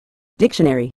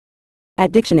Dictionary.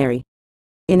 At dictionary.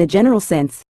 In a general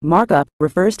sense, markup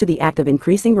refers to the act of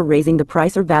increasing or raising the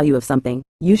price or value of something,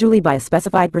 usually by a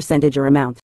specified percentage or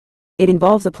amount. It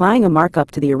involves applying a markup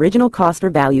to the original cost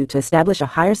or value to establish a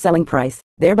higher selling price,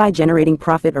 thereby generating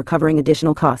profit or covering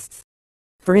additional costs.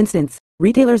 For instance,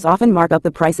 retailers often mark up the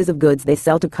prices of goods they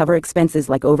sell to cover expenses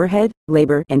like overhead,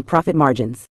 labor, and profit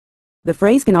margins. The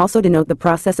phrase can also denote the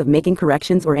process of making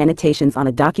corrections or annotations on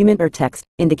a document or text,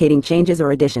 indicating changes or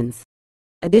additions.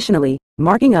 Additionally,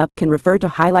 marking up can refer to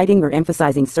highlighting or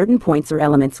emphasizing certain points or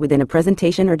elements within a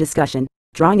presentation or discussion,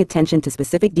 drawing attention to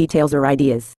specific details or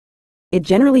ideas. It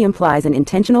generally implies an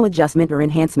intentional adjustment or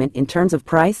enhancement in terms of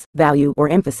price, value, or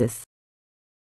emphasis.